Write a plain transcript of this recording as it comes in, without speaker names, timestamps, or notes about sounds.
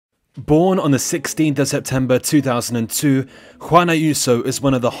Born on the 16th of September 2002, Juan Ayuso is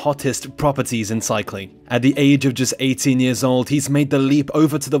one of the hottest properties in cycling. At the age of just 18 years old, he's made the leap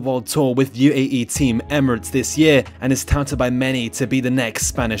over to the World Tour with UAE Team Emirates this year and is touted by many to be the next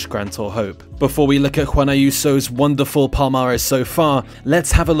Spanish Grand Tour hope. Before we look at Juan Ayuso's wonderful palmarès so far,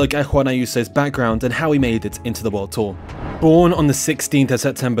 let's have a look at Juan Ayuso's background and how he made it into the World Tour. Born on the 16th of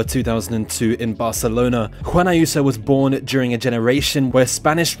September 2002 in Barcelona, Juan Ayuso was born during a generation where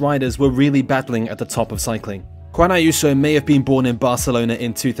Spanish riders were really battling at the top of cycling. Juan Ayuso may have been born in Barcelona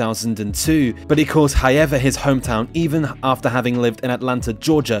in 2002, but he calls Jaeva his hometown even after having lived in Atlanta,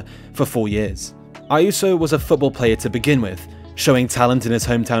 Georgia for 4 years. Ayuso was a football player to begin with. Showing talent in his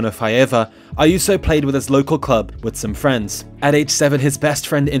hometown of Jaeva, Ayuso played with his local club with some friends. At age 7, his best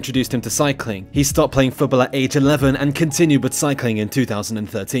friend introduced him to cycling. He stopped playing football at age 11 and continued with cycling in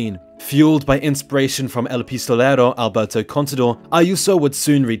 2013. Fueled by inspiration from El Pistolero Alberto Contador, Ayuso would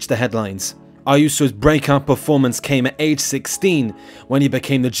soon reach the headlines. Ayuso's breakout performance came at age 16 when he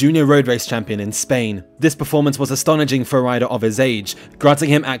became the junior road race champion in Spain. This performance was astonishing for a rider of his age, granting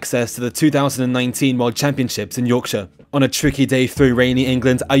him access to the 2019 World Championships in Yorkshire. On a tricky day through rainy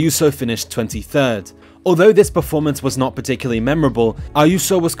England, Ayuso finished 23rd. Although this performance was not particularly memorable,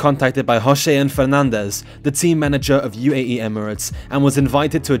 Ayuso was contacted by José Fernandez, the team manager of UAE Emirates, and was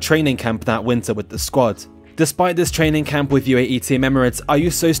invited to a training camp that winter with the squad. Despite this training camp with UAE Team Emirates,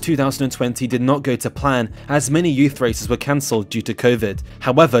 Ayuso's 2020 did not go to plan as many youth races were cancelled due to COVID.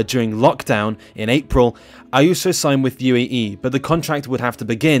 However, during lockdown in April, Ayuso signed with UAE, but the contract would have to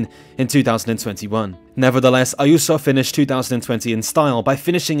begin in 2021. Nevertheless, Ayuso finished 2020 in style by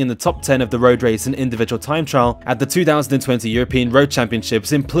finishing in the top 10 of the road race and individual time trial at the 2020 European Road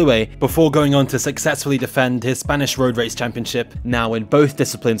Championships in Plouay before going on to successfully defend his Spanish Road Race Championship, now in both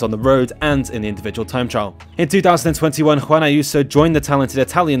disciplines on the road and in the individual time trial. In 2021, Juan Ayuso joined the talented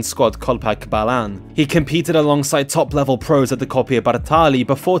Italian squad Colpac Balan. He competed alongside top-level pros at the Coppi Bartali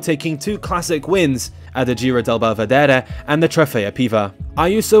before taking 2 classic wins at the Giro del Belvedere and the Trofeo Piva.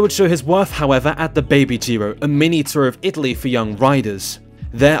 Ayuso would show his worth, however, at the Baby Giro, a mini tour of Italy for young riders.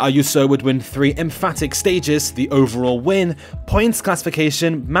 There, Ayuso would win 3 emphatic stages: the overall win, points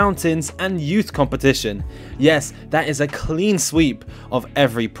classification, mountains, and youth competition. Yes, that is a clean sweep of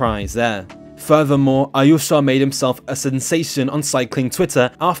every prize there. Furthermore, Ayuso made himself a sensation on cycling Twitter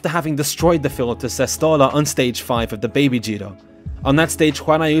after having destroyed the field to Sestola on stage 5 of the Baby Giro. On that stage,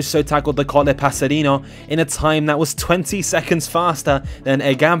 Juan Ayuso tackled the Colle Passerino in a time that was 20 seconds faster than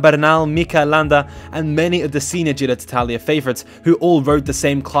Egan Bernal, Mikel Landa, and many of the senior Giro d'Italia favourites who all rode the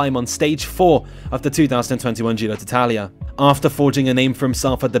same climb on stage 4 of the 2021 Giro d'Italia. After forging a name for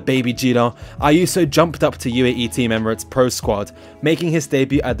himself at the Baby Giro, Ayuso jumped up to UAE Team Emirates Pro Squad, making his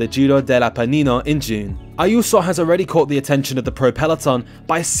debut at the Giro dell'Appennino in June. Ayuso has already caught the attention of the pro peloton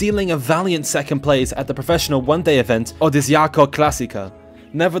by sealing a valiant second place at the professional one-day event Odisseako Classica.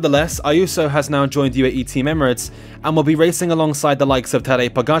 Nevertheless, Ayuso has now joined UAE Team Emirates and will be racing alongside the likes of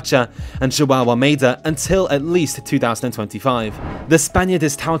Tadej Pogačar and Joao Almeida until at least 2025. The Spaniard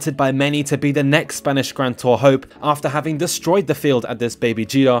is touted by many to be the next Spanish Grand Tour hope after having destroyed the field at this Baby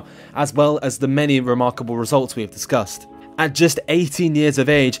Giro, as well as the many remarkable results we have discussed. At just 18 years of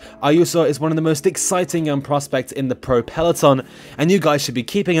age, Ayuso is one of the most exciting young prospects in the pro peloton, and you guys should be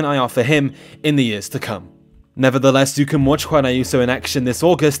keeping an eye out for him in the years to come. Nevertheless, you can watch Juan Ayuso in action this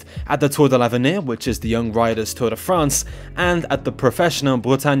August at the Tour de l'Avenir, which is the Young Riders Tour de France, and at the Professional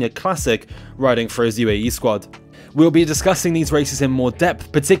Bretagne Classic, riding for his UAE squad. We'll be discussing these races in more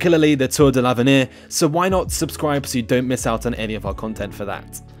depth, particularly the Tour de l'Avenir, so why not subscribe so you don't miss out on any of our content for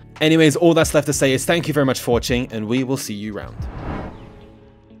that. Anyways, all that's left to say is thank you very much for watching, and we will see you round.